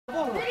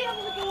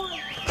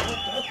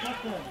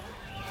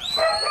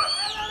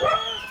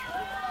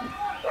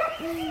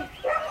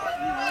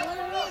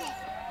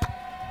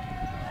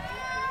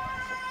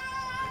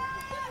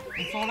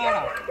Ils sont là,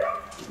 là.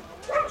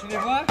 Tu les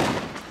vois?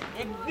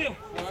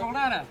 Ils sont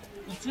là, là.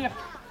 Ils tirent.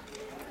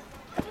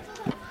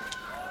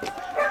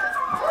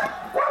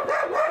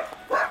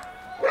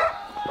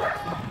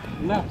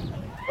 Là.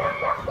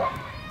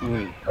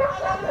 Oui.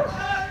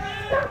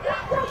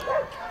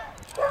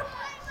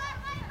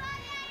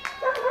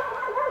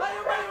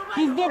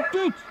 Fils de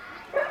pute!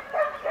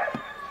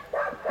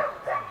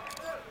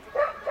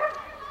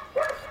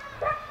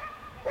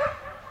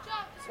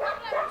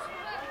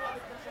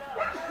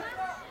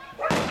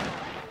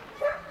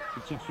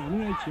 Il tire sur nous,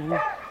 là, il tire où?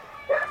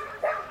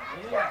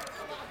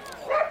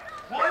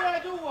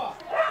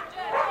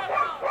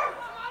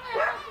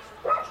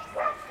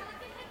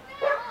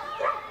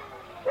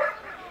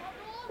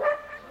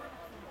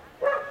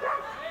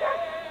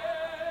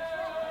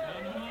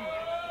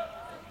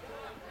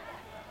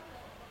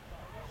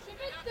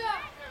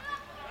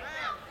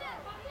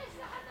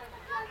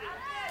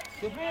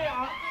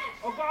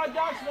 Encore un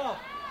gage là.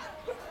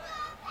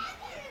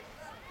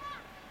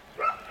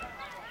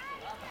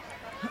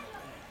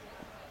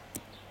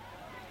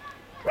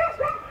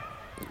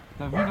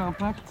 T'as vu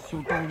l'impact sur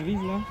le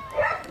pare-brise là?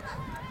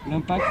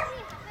 L'impact?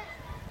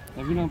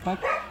 T'as vu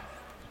l'impact?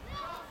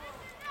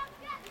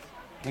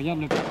 Regarde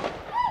le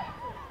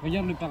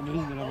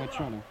pare-brise de la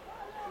voiture là.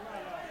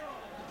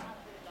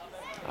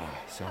 Ah,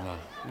 so no.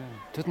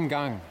 Tout een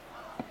gang.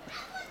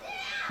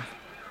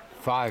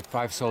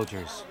 Five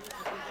soldiers.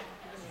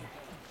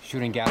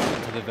 Shooting gas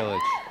into the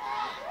village.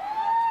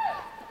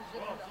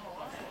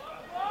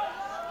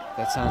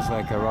 That sounds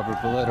like a rubber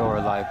bullet or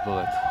a live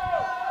bullet.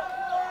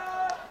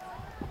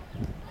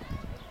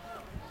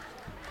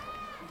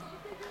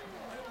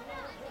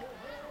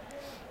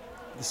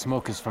 The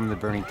smoke is from the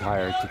burning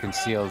tire to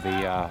conceal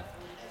the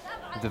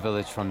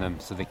village from them,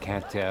 so they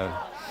can't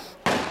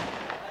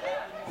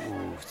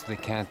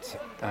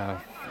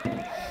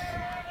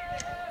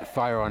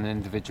fire on an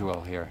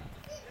individual here.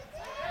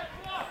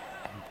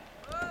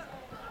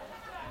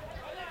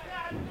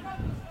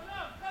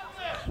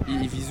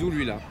 Il vise où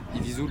lui là?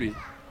 Il vise où lui?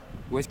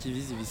 Où est-ce qu'il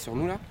vise? Il vise sur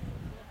nous là?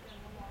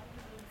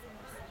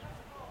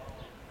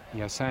 Il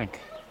y a 5.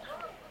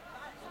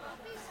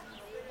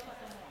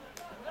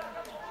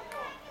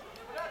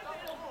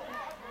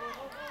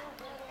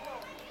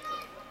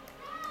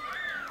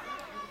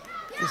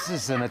 This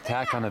is an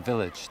attack on a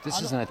village.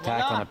 This is an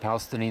attack on a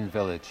Palestinian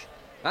village.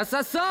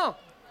 Assassin!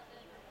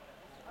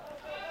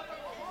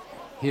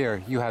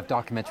 Here, you have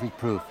documentary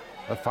proof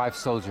of 5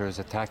 soldiers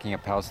attacking a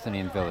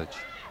Palestinian village.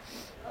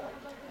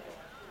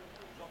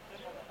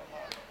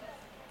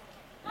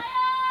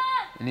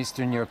 In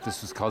Eastern Europe,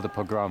 this was called a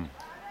pogrom.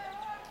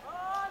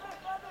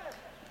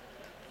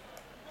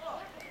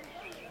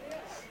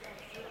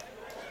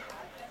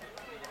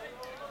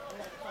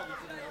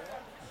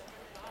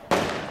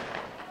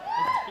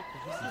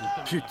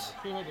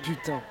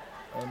 Putain.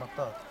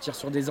 Tire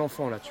sur des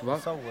enfants là, tu vois.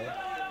 Ça, ouais.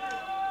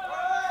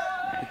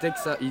 Peut-être que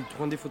ça, ils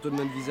prennent des photos de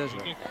notre visage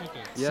là.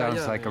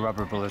 Sounds like a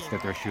rubber bullet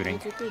that they're shooting.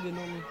 It's okay, they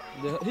know me.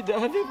 They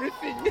have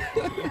everything.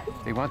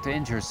 They want to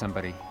injure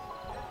somebody.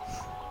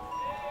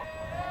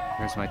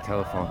 Here's my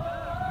telephone.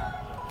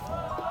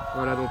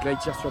 Voilà, donc là ils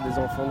tirent sur des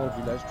enfants dans le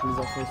village, tous les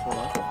enfants ils sont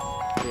là.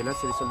 Et là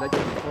c'est les soldats qui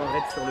font un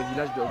raid sur le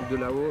village de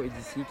là-haut et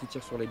d'ici qui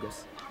tirent sur les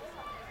gosses.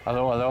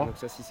 Hello, hello. Donc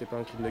ça si c'est pas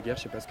un crime de guerre,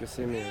 je sais pas ce que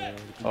c'est mais...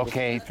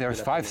 Okay,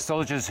 there's 5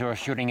 soldiers who are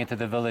shooting into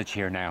the village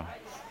here now.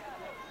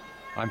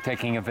 I'm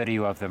taking a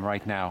video of them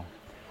right now.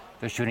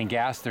 They're shooting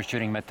gas, they're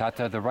shooting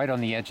matata, they're right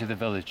on the edge of the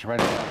village, right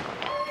on.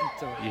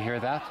 You hear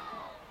that?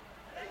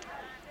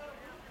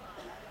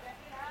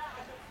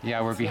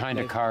 Yeah, we're behind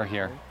a car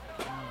here.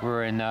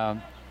 We're in the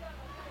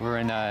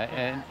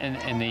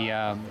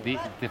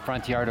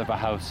front yard of a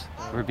house.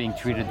 We're being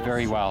treated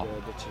very well.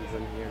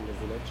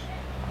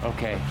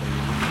 Okay.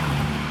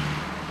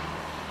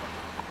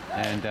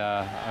 And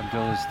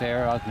Abdul is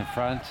there out in the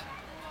front.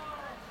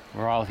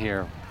 We're all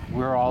here.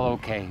 We're all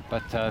okay,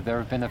 but there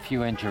have been a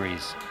few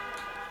injuries.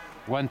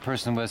 One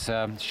person was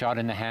shot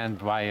in the hand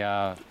by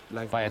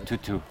a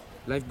tutu.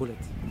 Live bullet.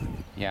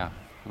 Yeah,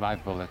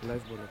 live bullet.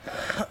 Live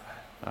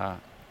bullet.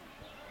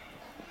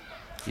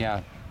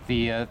 Yeah,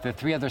 the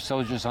 3 other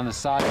soldiers on the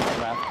side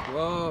left.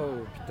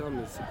 Wow, putain,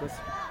 mais c'est quoi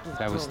ça?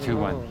 That was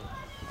 2-1.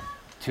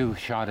 2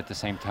 shot at the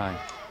same time.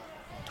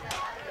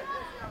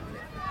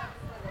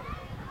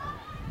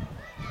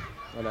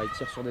 Voilà, ils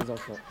tirent sur des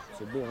enfants.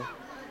 C'est beau, hein?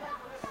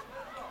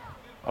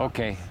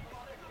 Okay,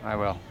 I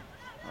will.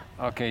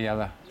 Okay,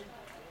 Yalla.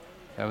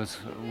 That was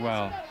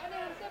well.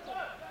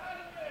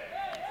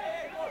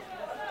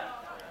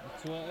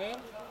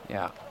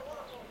 Yeah.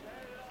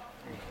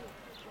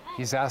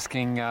 He's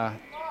asking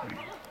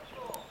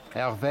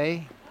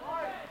Hervé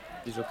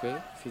He's okay?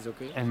 He's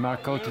okay? and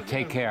Marco to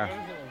take care.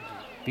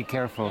 Be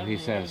careful, he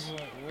says.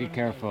 Be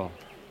careful.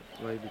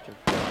 Ouais, be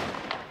careful.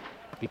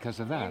 Because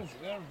of that.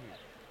 Where are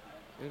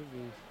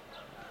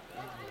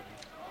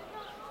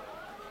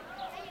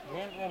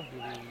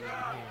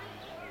we?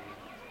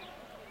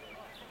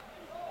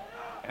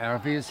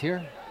 Arabi is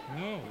here?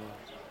 No.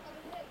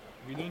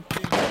 We don't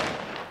play.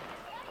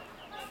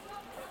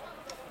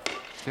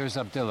 There's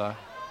Abdullah.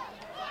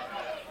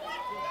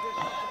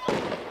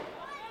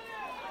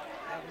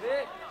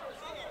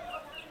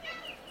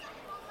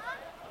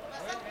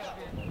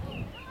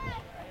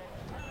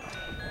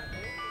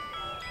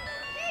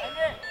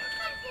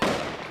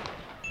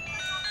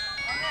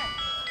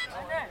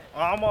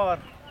 عمر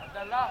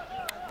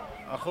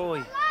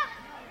اخوي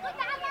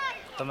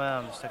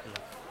تمام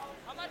شكلك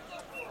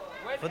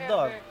في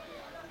الدار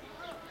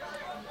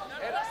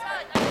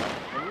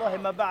والله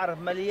ما بعرف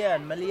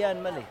مليان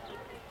ملي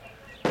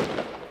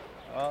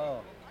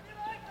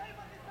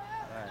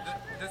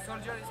The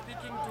soldier is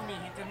speaking to me.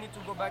 He tell me to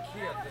go back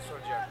here, the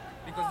soldier,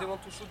 because they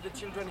want to shoot the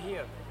children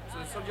here. So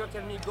the soldier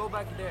tell me go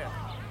back there.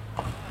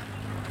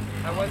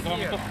 I was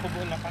here.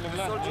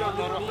 The soldier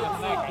told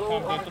me go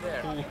over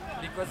there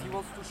because he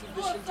wants to shoot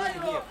the children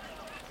here.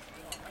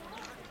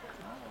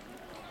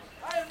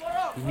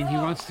 You mean he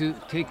wants to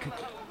take